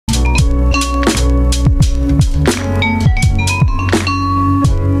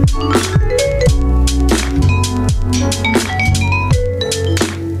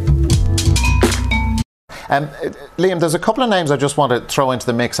Liam, there's a couple of names I just want to throw into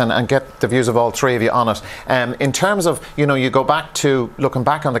the mix and get the views of all three of you on it. In terms of, you go back to looking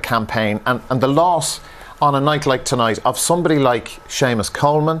back on the campaign and the loss on a night like tonight of somebody like Seamus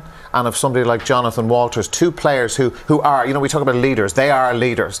Coleman and of somebody like Jonathan Walters, two players who are, we talk about leaders, they are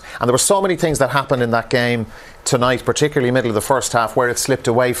leaders. And there were so many things that happened in that game tonight, particularly middle of the first half, where it slipped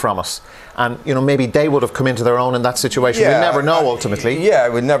away from us. And, maybe they would have come into their own in that situation. Yeah, we never know, ultimately. Yeah,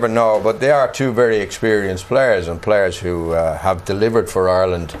 we never know. But they are two very experienced players and players who have delivered for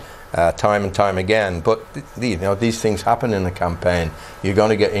Ireland time and time again. But, these things happen in a campaign. You're going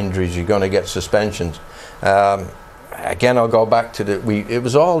to get injuries, you're going to get suspensions. Again, I'll go back to it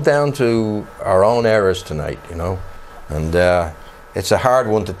was all down to our own errors tonight, and it's a hard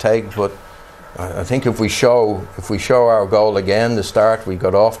one to take, but I think if we show our goal again, the start we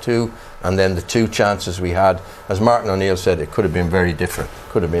got off to, and then the two chances we had, as Martin O'Neill said, it could have been very different.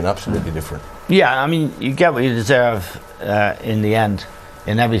 Could have been absolutely different. Yeah, I mean, you get what you deserve in the end,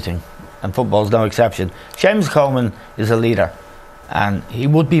 in everything, and football's no exception. Seamus Coleman is a leader, and he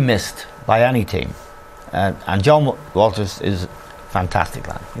would be missed by any team. And John Walters is a fantastic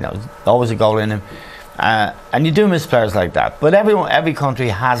lad. Always a goal in him. And you do miss players like that. But every country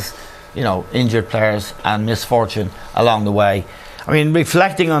has, injured players and misfortune along the way. I mean,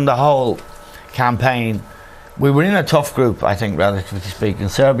 reflecting on the whole campaign, we were in a tough group, I think, relatively speaking.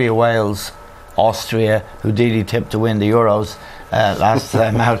 Serbia, Wales, Austria, who Didi tipped to win the Euros last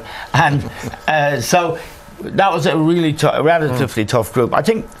time out. And so that was a really relatively tough group. I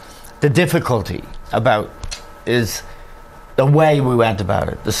think the difficulty is the way we went about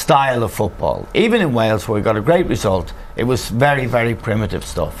it, the style of football. Even in Wales, where we got a great result, it was very, very primitive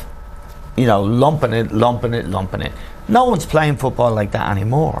stuff. Lumping it. No one's playing football like that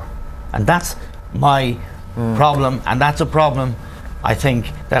anymore. And that's my problem, and that's a problem, I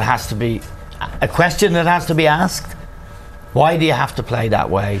think, that has to be a question that has to be asked. Why do you have to play that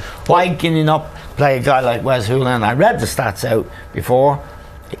way? Why can you not play a guy like Wes Hoolahan? I read the stats out before.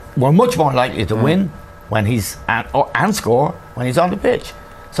 We're much more likely to win when he's and score when he's on the pitch.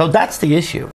 So that's the issue.